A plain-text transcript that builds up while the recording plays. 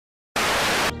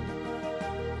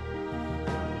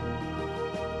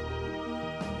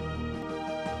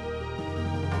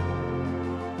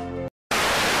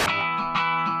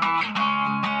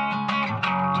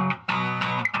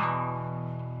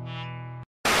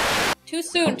Too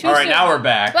soon, too soon. Alright, now we're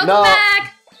back. Welcome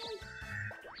back!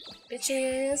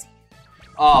 Bitches.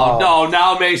 Oh, no,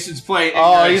 now Mason's playing.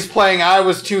 Oh, he's playing I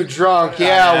Was Too Drunk.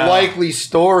 Yeah, likely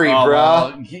story, bruh.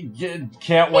 Well,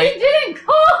 can't wait. He didn't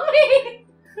call me!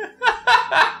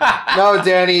 No,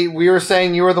 Danny, we were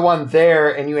saying you were the one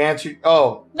there, and you answered.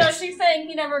 Oh. No, she's saying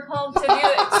he never called to do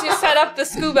it, to set up the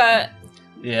scuba.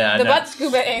 Yeah, the butt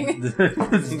scuba-ing.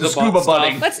 the scuba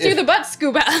butting. Let's do the butt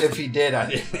scuba. If he did, I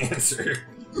didn't answer.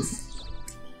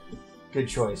 Good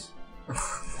choice.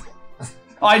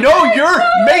 I know you're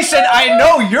Mason. I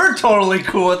know you're totally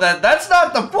cool with that. That's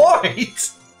not the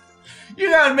point. You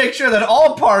gotta make sure that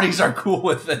all parties are cool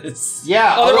with this.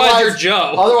 Yeah. Otherwise you're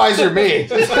Joe. Otherwise you're me.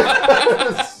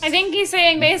 I think he's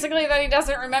saying basically that he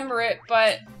doesn't remember it,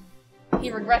 but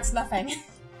he regrets nothing.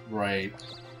 Right.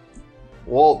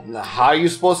 Well, how are you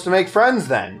supposed to make friends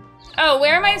then? Oh,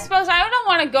 where am I supposed to? I don't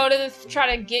want to go to this,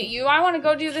 try to get you. I want to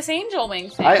go do this angel wing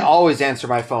thing. I always answer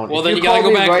my phone. Well, if then you gotta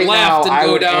go back right left now, and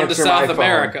go would down to answer South my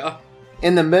America. phone.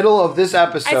 In the middle of this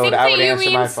episode, I would answer my phone. I think that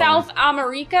you mean South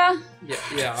America?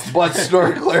 Yeah. But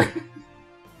snorkeler.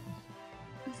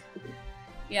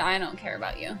 Yeah, I don't care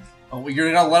about you. Oh,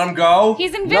 you're gonna let him go?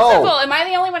 He's invisible. No. Am I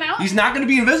the only one out? He's not gonna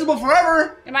be invisible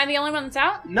forever. Am I the only one that's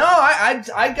out? No,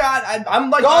 I'm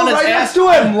like Go on his right ass. next to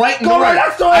him. I'm right Go right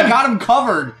next to him. I got him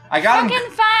covered. I got him.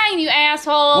 Fucking fine, you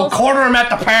assholes. We'll corner him at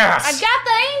the pass. I got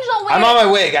the angel wing. I'm on my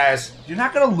way, guys. You're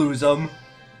not gonna lose him.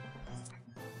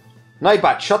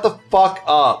 Nightbot, shut the fuck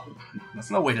up.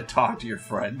 That's no way to talk to your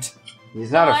friend.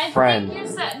 He's not I a friend. think you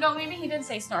said, no, maybe he did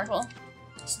say snorkel.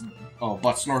 Oh,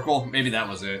 butt snorkel? Maybe that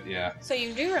was it, yeah. So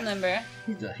you do remember.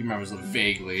 He remembers it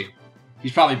vaguely.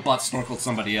 He's probably butt snorkeled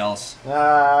somebody else.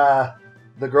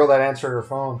 The girl that answered her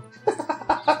phone.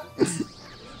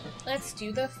 Let's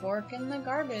do the fork in the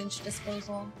garbage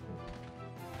disposal.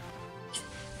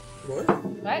 What?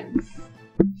 What?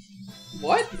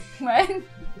 What? What?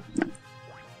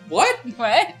 What?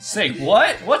 What? Say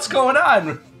what? What's going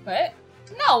on? What?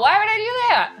 No, why would I do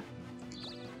that?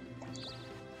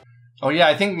 Oh yeah,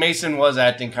 I think Mason was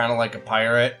acting kind of like a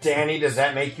pirate. Danny, does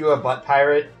that make you a butt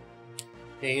pirate?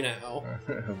 Hey now.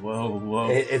 Whoa, whoa.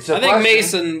 It's a I think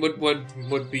question. Mason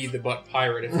would be the butt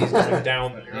pirate if he's going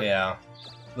down there. Yeah.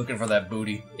 Looking for that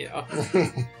booty. Yeah.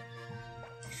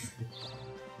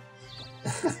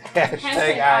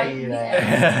 Hashtag I eat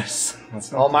ass.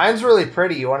 Yes. Well, mine's really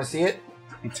pretty. You want to see it?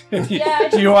 Yeah,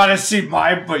 Do you want to see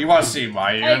my? But you want to see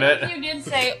my unit? You did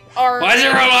say our. Why does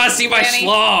everyone want to see my Danny.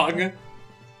 slog?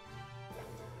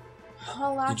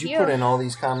 I'll lock Did you put in all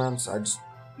these comments? I just.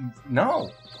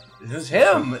 No. It's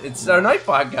him. It's our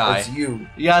Nightbot guy. It's you.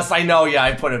 Yes, I know. Yeah,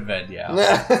 I put him in.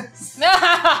 Yeah.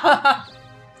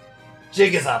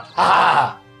 Jig is up.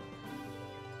 Ha!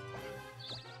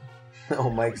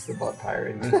 Oh, Mike's the butt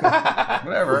pirate.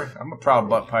 Whatever. I'm a proud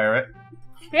butt pirate.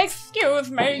 Excuse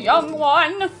me, young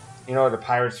one. You know what a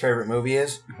pirate's favorite movie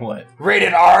is? What?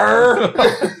 Rated R!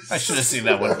 I should have seen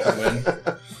that one come in.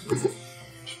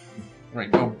 Right,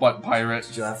 go butt pirate.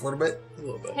 Did you laugh a little bit? A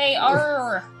little bit. Hey,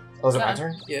 arr. Oh, is it my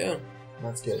turn? Yeah.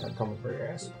 That's good. I'm coming for your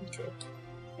ass.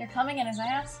 You're coming in his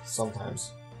ass?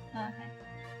 Sometimes. Oh, okay.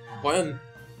 When?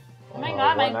 Oh my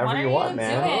god, Mike, whenever what are you want,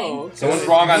 man. doing? Oh, okay. Someone's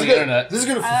wrong on the internet. This is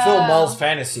gonna fulfill Oh. Maul's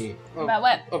fantasy. About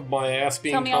what? Of my ass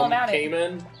being Tell me all about it. came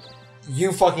in?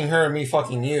 You fucking her and me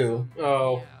fucking you.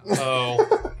 Oh.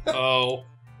 Oh. Oh.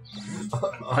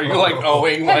 Are you like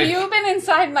owing Have like? you been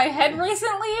inside my head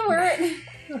recently? Where?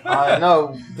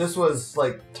 No, this was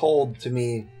like told to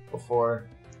me before.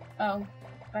 Oh,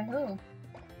 by who?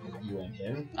 You and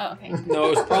him? Oh, okay. No,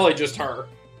 it was probably just her.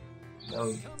 That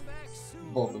was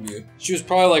both of you. She was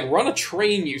probably like, run a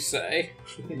train, you say?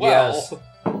 Well, Yes.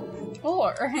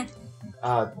 Or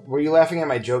Were you laughing at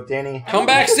my joke, Danny? come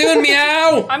back soon,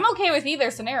 meow! I'm okay with either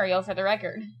scenario, for the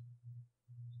record.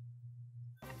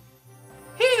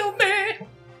 Heal me.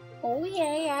 Oh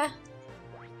yeah.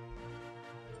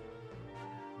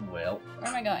 Well, Where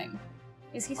am I going?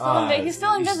 Is he still? He's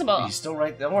still invisible. He's still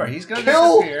right there. Don't worry, he's gonna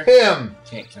Kill disappear. him!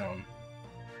 Can't kill him.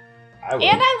 I will.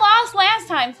 And I lost last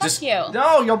time. Fuck Just you.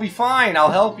 No, you'll be fine. I'll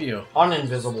help you.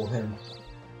 Uninvisible him.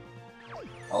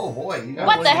 Oh boy. You got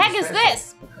What the heck is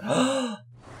this? Oh,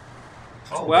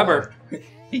 Weber.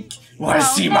 Want to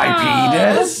Oh, see my no.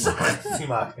 penis? See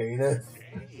my penis?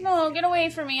 No, get away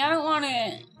from me. I don't want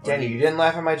it. Danny, you didn't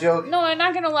laugh at my joke? No, I'm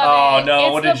not gonna love Oh, it. no,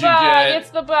 It's what the did you bug. get? It's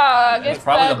the bug. It's It's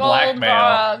probably the the gold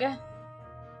blackmail. bug.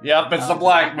 Yep, it's the Oh,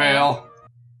 blackmail.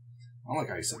 I don't like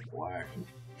how you said black.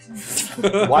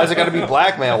 Why is it gotta be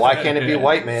blackmail? Why can't it be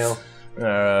white mail?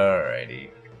 Alrighty.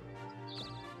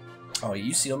 Oh,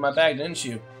 you sealed my bag, didn't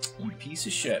you? You piece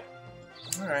of shit.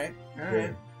 Alright,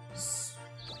 alright.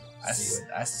 I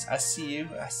see you.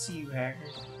 I see you, Hacker.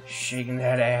 Shaking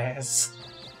that ass.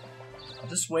 I'll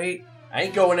just wait. I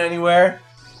ain't going anywhere.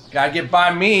 Gotta get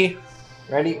by me.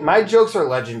 Randy, my jokes are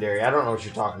legendary. I don't know what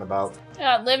you're talking about.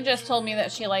 Liv just told me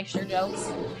that she likes your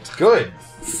jokes. Good.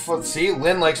 Let's see,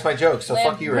 Lynn likes my jokes, so Liv.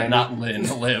 fuck you, Randy. Not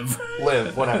Lynn, Liv.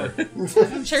 Liv, whatever.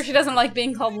 I'm sure she doesn't like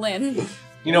being called Lynn.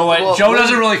 You know what? Well, Joe Lynn-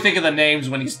 doesn't really think of the names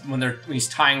when he's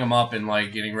tying them up and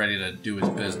like getting ready to do his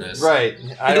business. Right.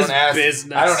 I His don't ask.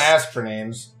 business. I don't ask for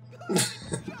names.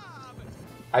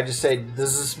 I just say,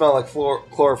 does this smell like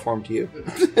chloroform to you?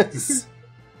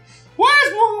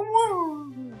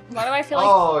 Why do I feel like?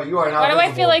 Oh, you are not. Why do I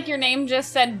feel visible. like your name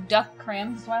just said Duck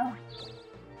Cramswell?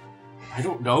 I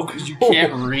don't know because you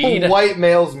can't read. White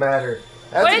males matter.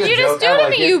 That's What a did good you just joke. do I to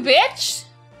like me, it. you bitch?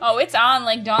 Oh, it's on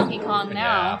like Donkey Kong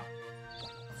now.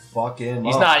 Fucking.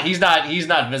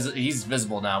 He's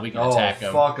visible now. We can Oh, attack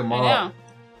him. fuck him I up.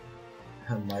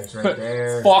 know. Mike's right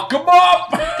there. Fuck him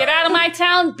up! Get out of my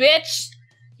town, bitch!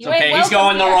 It's okay, he's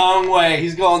going the wrong way.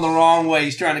 He's going the wrong way.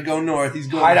 He's trying to go north. He's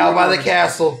going Hide out by the north.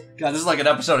 castle. God, this is like an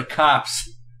episode of Cops.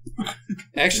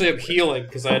 Actually, I'm healing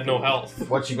because I had no health.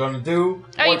 What you gonna do?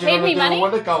 Oh, you what paid gonna me do money?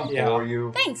 when they come Yeah. for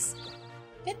you? Thanks.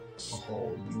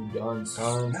 Oh, you done,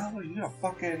 son. No, you gotta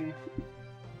fucking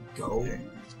Go.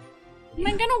 Am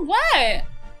I gonna what?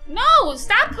 No,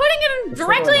 stop putting it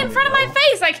directly in front of my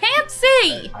face. I can't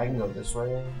see. I can go this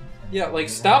way. Yeah, like,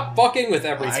 stop fucking with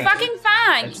everything. It's fucking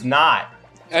fine. It's not.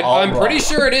 I'm pretty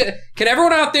sure it is. Can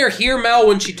everyone out there hear Mel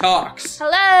when she talks?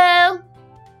 Hello.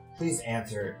 Please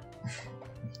answer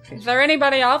Is there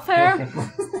anybody out there?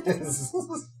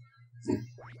 it.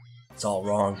 It's all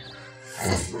wrong.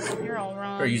 You're all Or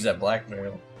wrong. use that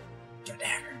blackmail.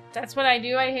 That's what I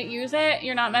do. I hit use it.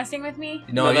 You're not messing with me.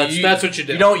 No, that's what you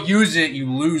do. You don't use it,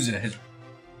 you lose it.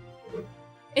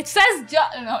 It says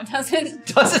no, it doesn't.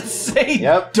 Doesn't say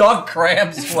Yep. Doug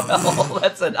Cramswell.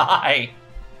 That's an I.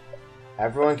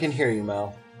 Everyone can hear you,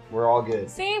 Mel. We're all good.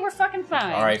 See, we're fucking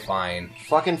fine. All right, fine.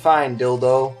 Fucking fine,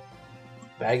 dildo.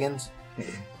 Baggins.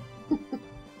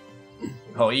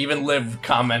 Oh, even Liv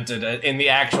commented in the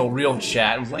actual real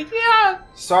chat and was like, "Yeah."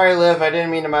 Sorry, Liv. I didn't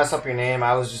mean to mess up your name.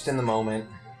 I was just in the moment.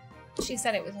 She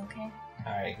said it was okay.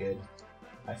 Alright, good.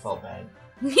 I felt bad.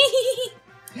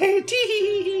 Hey,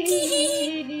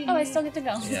 tee. Oh, I still get to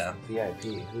go. Yeah. VIP.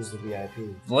 Who's the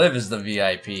VIP? Liv is the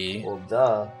VIP. Well,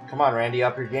 duh. Come on, Randy.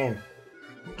 Up your game.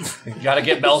 You gotta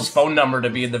get Mel's phone number to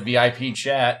be in the VIP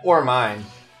chat. Or mine.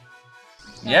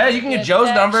 Yeah, you can get Get Joe's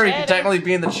that number. He can chat. technically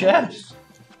be in the chat.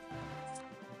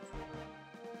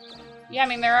 Yeah, I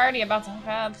mean they're already about to hook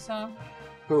up, so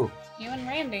Who? you and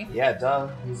Randy. Yeah, duh.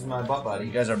 He's my butt You buddy.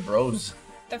 guys are bros.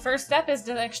 The first step is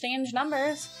to exchange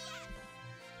numbers.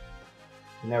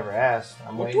 He never asked.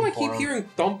 I'm What waiting do I for keep him. hearing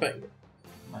thumping?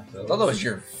 I thought that was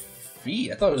your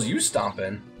feet. I thought it was you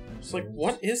stomping. It's like,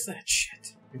 what is that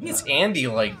shit? Maybe it's Andy,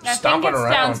 like, I stomping think it's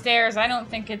around. downstairs. I don't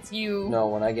think it's you. No,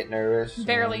 when I get nervous.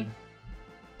 Barely.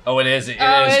 Oh, it is. It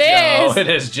Oh, is it Joe. is. It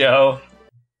is Joe.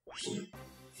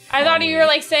 I thought you were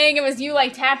like saying it was you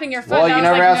like tapping your foot. Well, and I you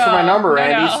was never like, asked for my no, number, no,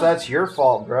 Randy, no. so that's your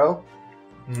fault, bro.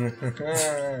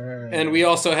 And we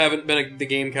also haven't been at the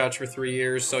game couch for 3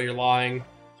 years, so you're lying.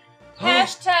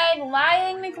 Hashtag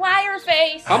lying McLiar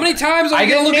face. How many times are I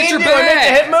you gonna didn't look at mean your to. I meant to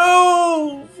bag? hit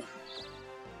move.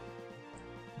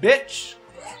 Bitch.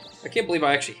 I can't believe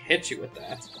I actually hit you with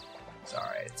that. It's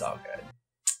alright. It's all good.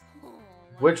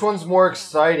 Which one's more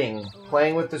exciting?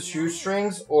 Playing with the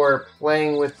shoestrings or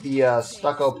playing with the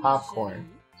stucco popcorn?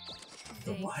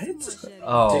 What?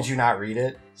 Oh. Did you not read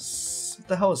it? What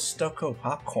the hell is stucco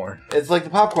popcorn? It's like the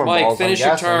popcorn Mike, balls. finish I'm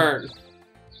your guessing. turn.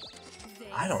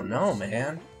 I don't know,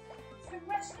 man.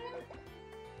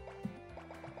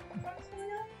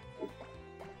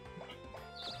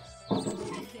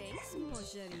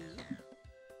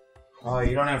 Oh,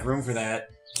 you don't have room for that.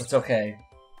 It's okay.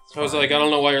 I was like, I don't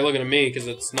know why you're looking at me, because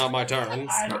it's not my turn.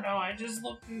 I don't know. I just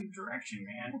looked in the direction,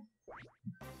 man.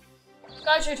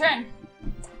 Go, it's your turn.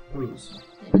 Who's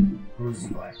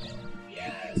the black man?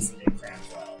 Yes, Nick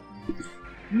Cramswell.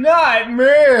 Not me!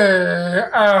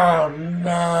 Oh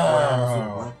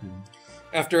no!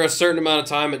 After a certain amount of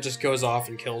time, it just goes off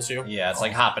and kills you. Yeah, it's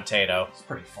like hot potato. It's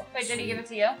pretty fun. Wait, did he give it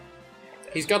to you?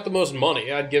 He's got the most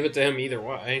money. I'd give it to him either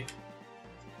way.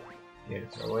 Yeah,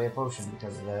 throw away a potion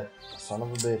because of that. Son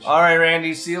of a bitch. Alright,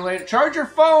 Randy, see you later. Charge your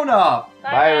phone up!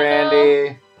 Bye, Randall.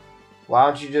 Randy. Why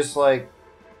don't you just, like,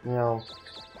 you know,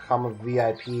 become a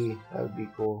VIP? That would be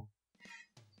cool.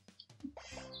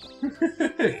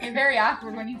 You're very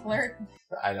awkward when you flirt.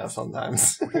 I know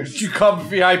sometimes. You come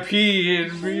VIP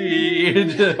and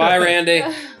read. Bye, Randy.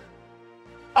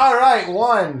 Alright,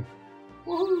 one.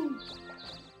 Woohoo.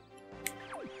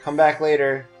 Come back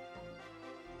later.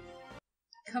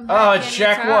 Come Oh, back it's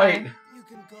Jack anytime. White.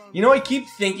 You know, I keep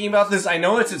thinking about this. I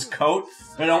know it's his coat,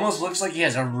 but it almost looks like he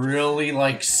has a really,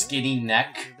 like, skinny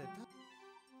neck.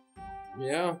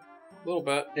 Yeah, a little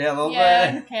bit. Yeah, a little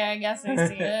Yeah, bit. okay, I guess I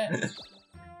see it.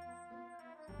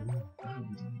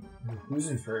 Who's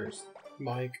in first?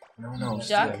 Mike. No,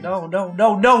 Duck. no.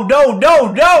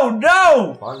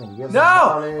 Fucking give some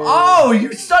No! money. Oh,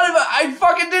 you son of a... I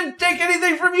fucking didn't take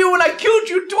anything from you when I killed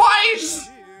you twice!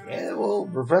 Yeah, well,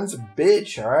 Revenge a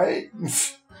bitch, alright?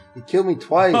 You killed me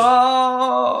twice.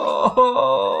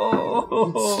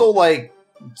 Oh! It's still like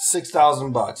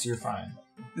 $6,000. You're fine.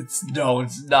 It's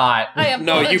not. I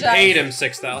No, you apologize. paid him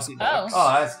 $6,000. Oh.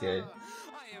 Oh, that's good.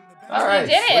 Alright,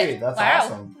 did it. sweet. That's Wow.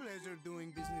 awesome.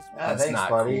 Yeah, That's thanks, not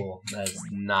buddy. cool. That's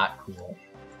not cool.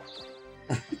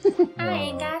 I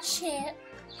ain't got shit.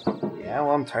 Yeah,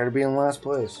 well, I'm tired of being in last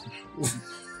place.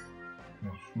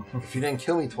 If you didn't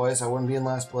kill me twice, I wouldn't be in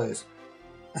last place.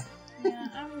 Yeah,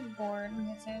 I'm bored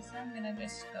with this. I'm gonna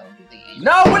just go do the game.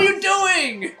 No, what are you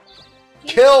doing?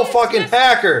 Kill fucking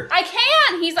hacker! I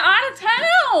can't! He's out of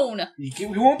town!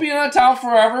 We won't be in that town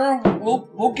forever.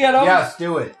 We'll get him. Yes,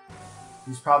 do it.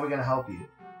 He's probably gonna help you.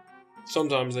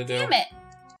 Sometimes they do. Damn it.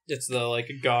 It's the like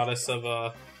goddess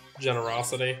of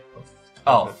generosity.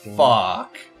 Oh,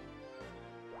 fuck.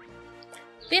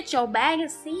 Bitch, your bag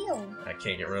is sealed. I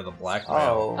can't get rid of the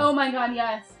blackmail. Oh my god,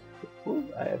 yes. Ooh,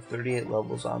 I have 38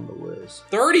 levels on the list.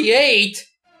 38.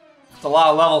 It's a lot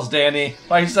of levels, Danny.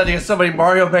 Why are you studying so many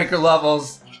Mario Maker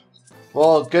levels?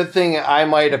 Well, good thing I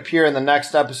might appear in the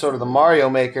next episode of the Mario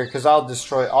Maker, because I'll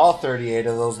destroy all 38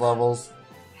 of those levels.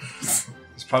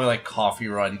 It's probably like Coffee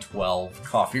Run 12,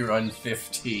 Coffee Run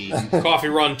 15. Coffee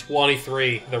Run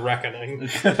 23, The Reckoning.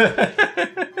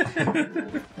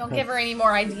 Don't give her any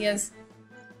more ideas.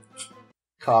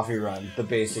 Coffee Run, the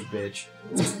basic bitch.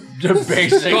 The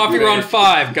basic Coffee bit. Run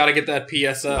 5, gotta get that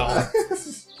PSL.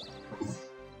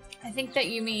 I think that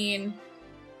you mean...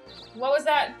 What was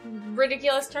that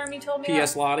ridiculous term you told me about?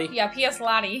 PS Lottie. Yeah, PS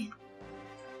Lottie.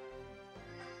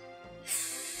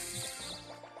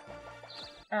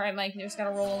 Alright, Mike, you just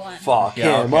gotta roll a one. Fuck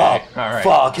Yeah, him okay. up. All right.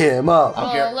 Fuck him up.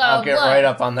 I'll get right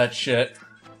up on that shit.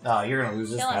 No, you're gonna lose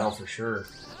this Kill him. battle for sure.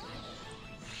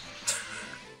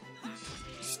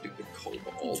 Stupid He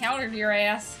kobold. countered your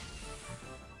ass.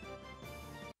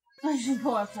 I should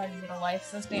go outside and get a life,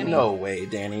 says Danny. No way,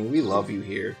 Danny. We love you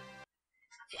here.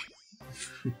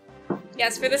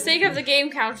 Yes, for the sake of the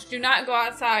game couch, do not go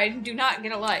outside. Do not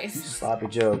get a life. Sloppy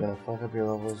Joe gonna fuck up your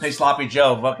levels. Hey, Sloppy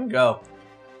Joe, fucking go.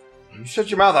 You shut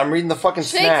your mouth. I'm reading the fucking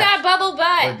Shake snap. that bubble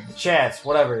butt. Or chats,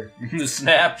 whatever. The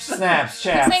snaps. Snaps,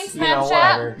 chats, saying you know, Snapchat?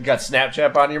 whatever. You got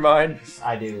Snapchat on your mind?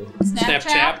 I do.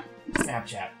 Snapchat.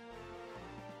 Snapchat.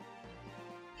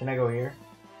 Can I go here?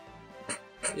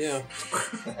 Yeah.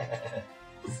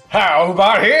 How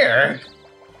about here?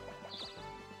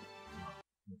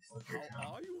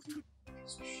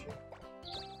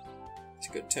 It's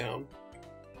a good town.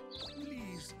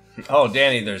 Oh,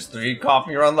 Danny, there's 3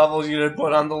 Coffee Run levels you didn't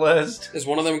put on the list. Is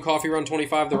one of them Coffee Run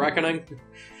 25, The Reckoning?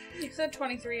 You said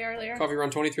 23 earlier. Coffee Run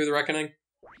 23, The Reckoning?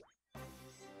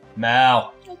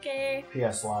 Mal. Okay.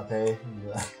 PS Latte.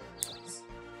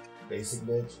 Basic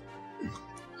bitch.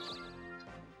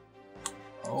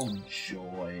 Oh,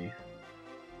 joy.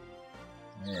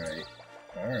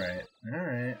 Alright.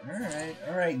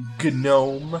 Alright.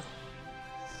 Gnome.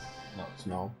 No, it's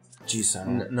no.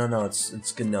 G-Center. No, it's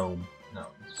Gnome. No.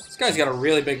 This guy's got a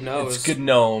really big nose. It's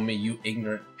Gnome, you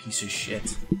ignorant piece of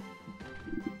shit.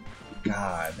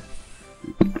 God.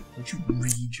 Don't you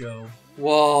read, Joe?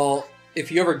 Well,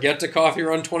 if you ever get to Coffee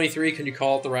Run 23, can you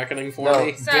call it The Reckoning for No,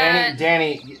 me?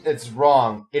 Danny, it's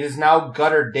wrong. It is now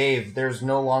Gutter Dave. There's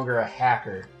no longer a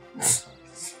hacker.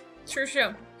 True.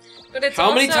 But it's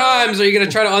How many also- times are you going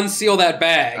to try to unseal that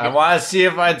bag? I want to see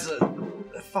if I'd...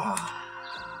 Fuck.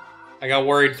 I got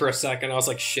worried for a second. I was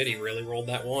like, shit, he really rolled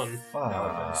that one.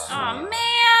 Aw,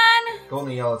 man. Go in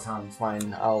the yellow town. It's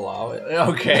fine. I'll allow it.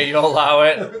 Okay, you'll allow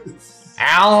it.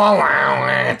 I'll allow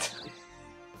it.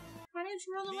 Why didn't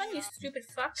you roll the one, you stupid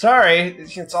fuck? Sorry,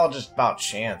 it's all just about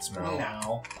chance, Mel.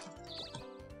 No.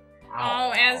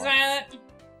 Oh, Ezra. I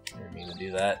didn't mean to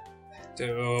do that.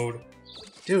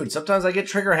 Dude. Sometimes I get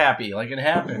trigger happy, like it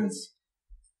happens.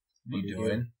 What are you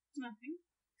doing? Nothing.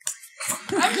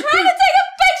 I'm trying to take a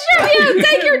picture of you!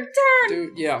 Take your turn!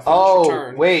 Dude, yeah, finish your Oh,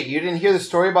 turn. wait. You didn't hear the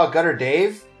story about Gutter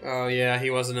Dave? Oh, yeah, he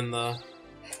wasn't in the...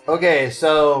 Okay,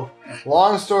 so,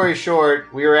 long story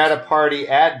short, we were at a party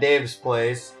at Dave's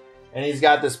place, and he's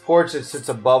got this porch that sits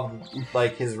above,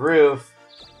 like, his roof,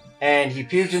 and he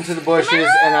puked into the bushes,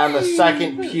 and on the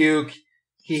second puke,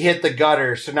 he hit the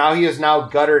gutter. So now he is now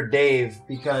Gutter Dave,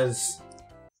 because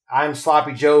I'm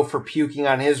Sloppy Joe for puking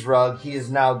on his rug. He is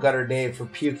now Gutter Dave for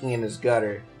puking in his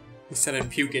gutter. He said I'd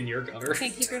puke in your gutter.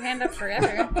 Can't keep your hand up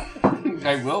forever.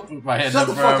 I will put my hand Shut up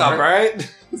the fuck up, right?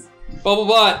 Bubble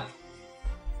butt.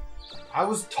 I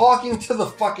was talking to the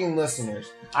fucking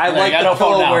listeners. I No, you like got the no phone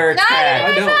pillow now. where it's Not at.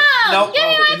 even I my don't. phone! Nope. Give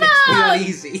me It my makes me phone!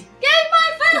 uneasy. Give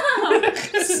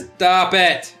my phone! Stop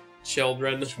it,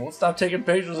 children. Won't stop taking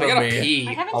pictures I of gotta me. pee.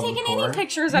 I haven't Of taken the any core?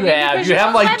 pictures of You you. have. because You have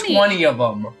don't like let me. 20 of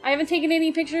them. I haven't taken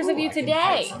any pictures of you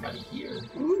today. Somebody here.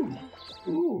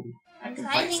 Ooh. I'm fight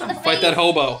finding the somebody. face. Fight that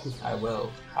hobo. I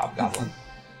will. Hobgoblin.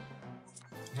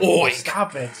 Boy.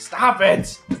 Stop it. Stop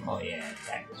it. Oh yeah,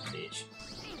 that bitch.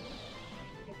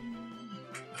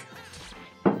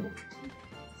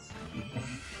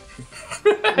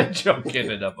 Joe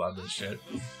getting up on this shit.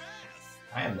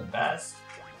 I am the best.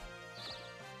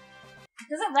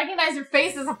 He doesn't recognize your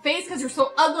face as a face because you're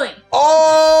so ugly.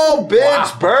 Oh, bitch,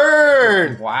 Wow.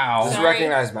 burn! Wow. Does it Sorry.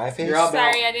 recognize my face? You're up.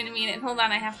 Sorry, I didn't mean it. Hold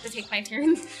on, I have to take my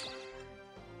turn.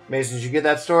 Mason, did you get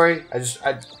that story?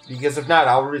 Because if not,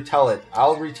 I'll retell it.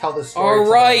 I'll retell this story. All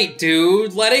right,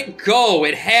 dude. Let it go.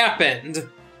 It happened.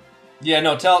 Yeah,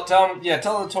 no, tell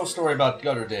the whole story about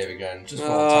Gutter Dave again. Just for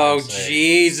old Oh, time's sake.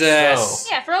 Jesus.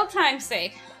 Yeah, for old time's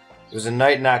sake. It was a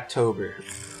night in October.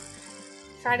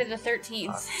 Friday the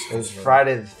 13th. It was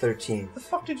Friday the 13th. Where the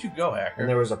fuck did you go, Hacker? And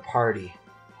there was a party.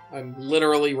 I'm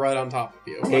literally right on top of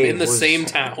you. I'm Dave in the was- same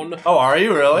town. Oh, are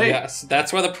you really? Yes,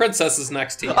 that's why the princess is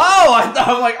next to you. Oh,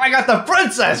 I'm like, I got the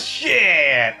princess.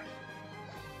 Shit.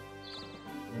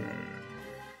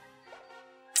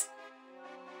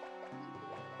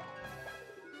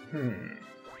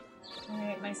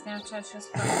 Alright, my Snapchat's just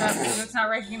fucked up because it's not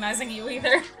recognizing you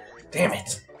either. Damn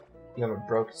it. You have a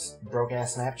broke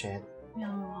ass Snapchat.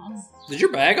 No. Did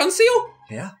your bag unseal?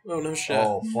 Yeah. Oh, no shit.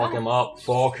 Oh, fuck him up.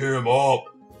 Fuck him up.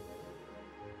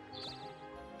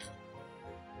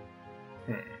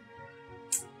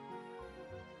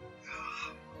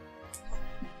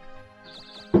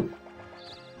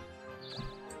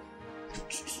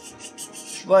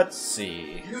 Let's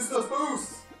see. Use the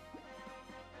boost.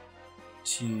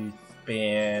 Tooth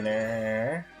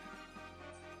banner.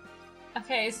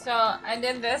 Okay, so I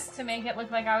did this to make it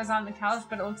look like I was on the couch,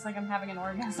 but it looks like I'm having an It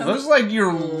orgasm. looks like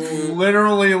you're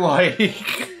literally like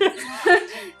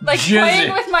like jizzing.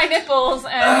 playing with my nipples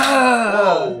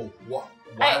and Whoa.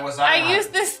 Why was I I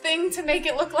used this thing to make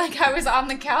it look like I was on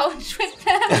the couch with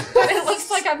them, but it looks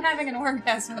like I'm having an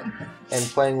orgasm. And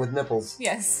playing with nipples.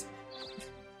 Yes.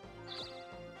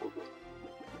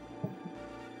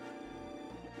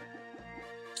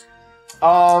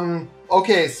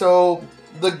 Okay, so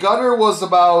the gutter was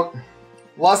about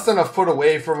less than a foot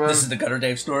away from him. This is the Gutter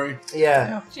Dave story.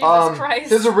 Yeah. Jesus Christ.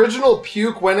 His original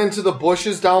puke went into the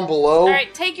bushes down below.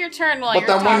 Alright, take your turn while But you're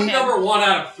then when talking. he- Number 1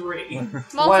 out of 3.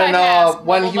 Multitask,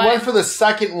 When bubble he butt. went for the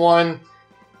second one,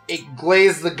 it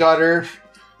glazed the gutter,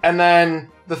 and then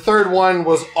the third one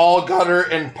was all gutter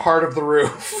and part of the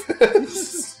roof. part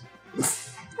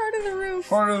of the roof.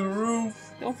 Part of the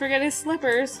roof. Don't forget his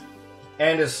slippers.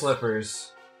 And his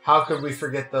slippers. How could we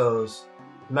forget those?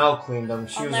 Mel cleaned them.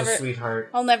 She I'll was never- a sweetheart.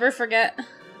 I'll never forget.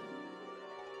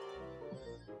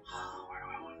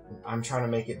 I'm trying to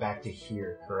make it back to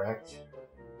here, correct?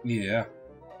 Yeah.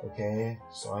 Okay,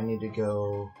 so I need to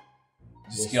go...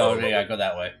 Just go, yeah, go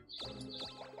that way.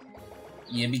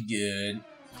 You'll be good.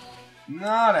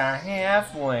 Not a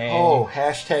halfway. Oh,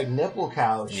 hashtag nipple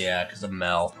couch. Yeah, because of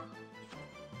Mel.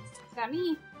 Is that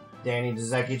me? Danny, does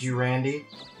that get you Randy?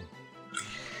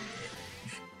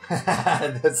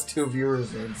 That's 2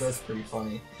 viewers' names. That's pretty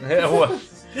funny. What?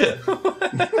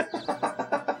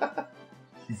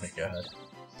 Oh my god.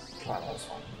 Wow, that was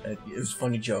fun. It was a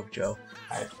funny joke, Joe.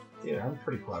 Dude, I'm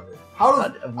pretty clever. How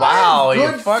did Wow, I have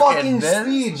you're good fucking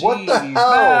speed. Vinci. What the hell?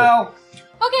 Mel.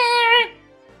 Okay!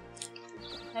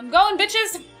 I'm going,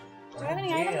 bitches! Do I have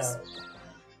any items?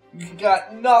 You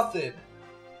got nothing.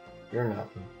 You're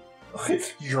nothing.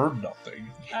 You're nothing.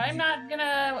 I'm not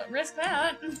gonna risk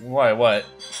that. Why, what?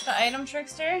 The item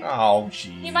trickster. Oh, gee.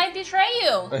 He might betray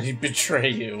you He betray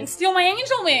you. and steal my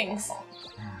angel wings.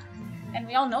 And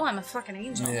we all know I'm a fucking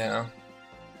angel. Yeah.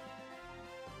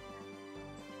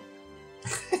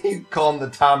 You call him the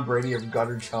Tom Brady of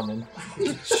gutter chumming.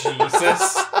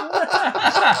 Jesus.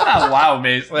 Wow,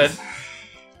 Mason.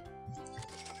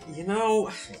 You know,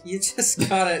 you just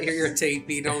gotta irritate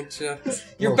me, don't you?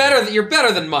 You're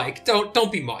better than Mike.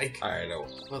 Don't be Mike. I know.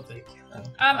 Well, thank you.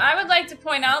 I would like to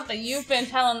point out that you've been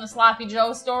telling the Sloppy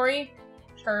Joe story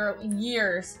for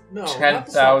years. No, not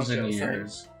the 10,000 Sloppy Joe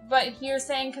years. thing. But you're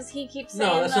saying because he keeps saying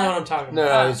No, that's not what I'm talking No,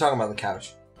 about. no, he's talking about the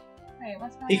couch. Wait,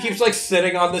 what's going He on? keeps like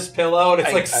sitting on this pillow and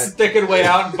it's like I- sticking way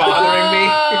out and bothering me.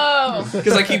 Oh.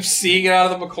 Because I keep seeing it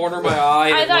out of the corner of my eye.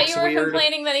 And I it thought looks you were weird.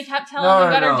 complaining that he kept telling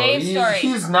the Gutter Dave story.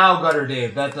 He's now Gutter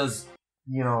Dave. That does,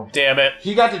 you know. Damn it.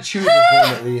 He got to choose his name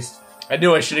at least. I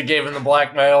knew I should have given the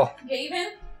blackmail.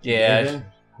 Gavin? Yeah. Gavin?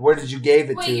 Where did you gave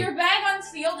it Wait, to? your bag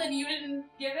unsealed and you didn't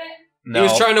give it? No. He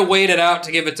was trying to wait it out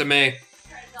to give it to me.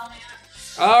 Try to tell me.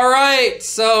 Alright,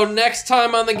 so next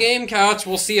time on the game couch,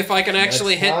 we'll see if I can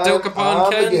actually hit Next time Dokapon on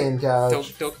the Ken. game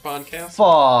couch. Dokapon Cast.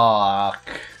 Fuck.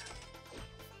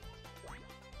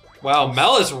 Wow,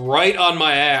 Mel is right on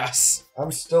my ass.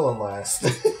 I'm still in last.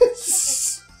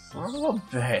 Son of a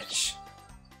bitch.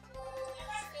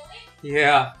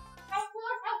 Yeah.